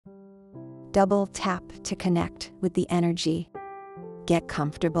Double tap to connect with the energy. Get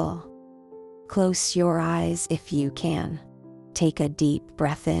comfortable. Close your eyes if you can. Take a deep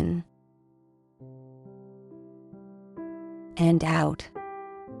breath in and out.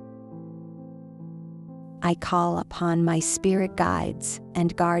 I call upon my spirit guides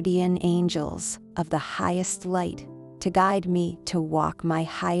and guardian angels of the highest light to guide me to walk my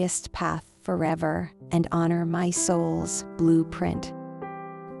highest path forever and honor my soul's blueprint.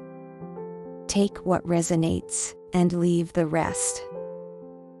 Take what resonates and leave the rest.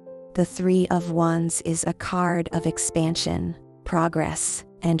 The Three of Wands is a card of expansion, progress,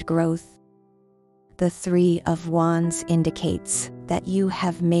 and growth. The Three of Wands indicates that you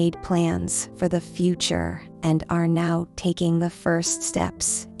have made plans for the future and are now taking the first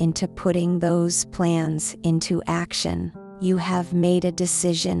steps into putting those plans into action. You have made a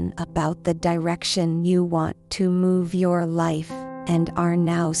decision about the direction you want to move your life and are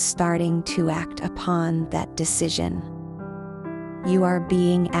now starting to act upon that decision. You are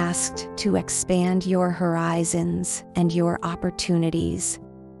being asked to expand your horizons and your opportunities.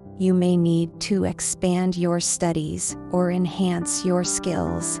 You may need to expand your studies or enhance your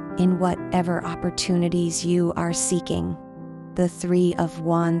skills in whatever opportunities you are seeking. The Three of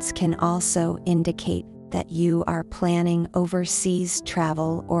Wands can also indicate that you are planning overseas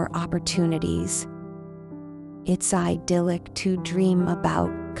travel or opportunities. It's idyllic to dream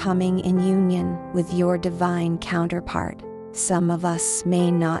about coming in union with your divine counterpart. Some of us may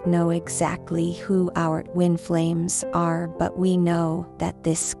not know exactly who our twin flames are, but we know that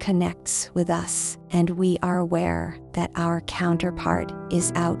this connects with us, and we are aware that our counterpart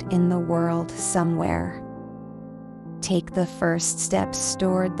is out in the world somewhere. Take the first steps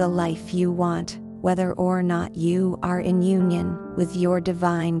toward the life you want, whether or not you are in union with your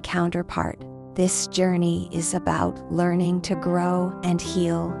divine counterpart. This journey is about learning to grow and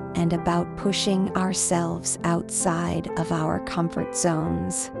heal, and about pushing ourselves outside of our comfort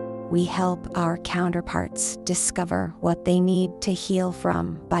zones. We help our counterparts discover what they need to heal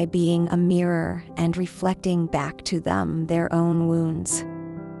from by being a mirror and reflecting back to them their own wounds.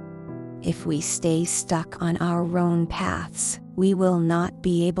 If we stay stuck on our own paths, we will not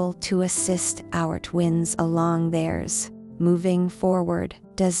be able to assist our twins along theirs. Moving forward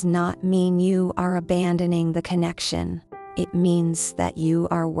does not mean you are abandoning the connection. It means that you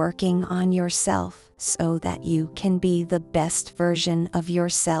are working on yourself so that you can be the best version of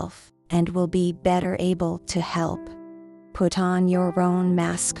yourself and will be better able to help. Put on your own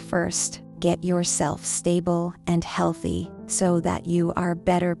mask first. Get yourself stable and healthy so that you are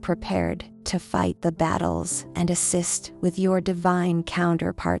better prepared to fight the battles and assist with your divine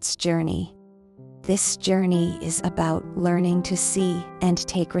counterpart's journey. This journey is about learning to see and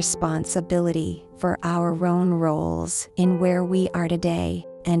take responsibility for our own roles in where we are today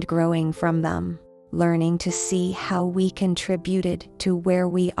and growing from them. Learning to see how we contributed to where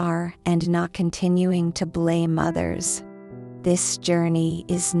we are and not continuing to blame others. This journey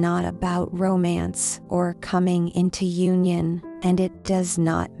is not about romance or coming into union, and it does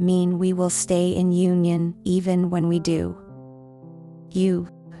not mean we will stay in union even when we do. You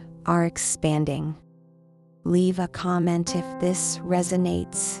are expanding. Leave a comment if this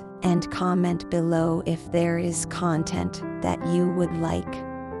resonates, and comment below if there is content that you would like.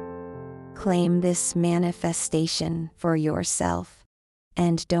 Claim this manifestation for yourself,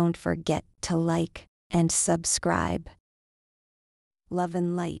 and don't forget to like and subscribe. Love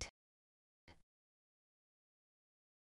and light.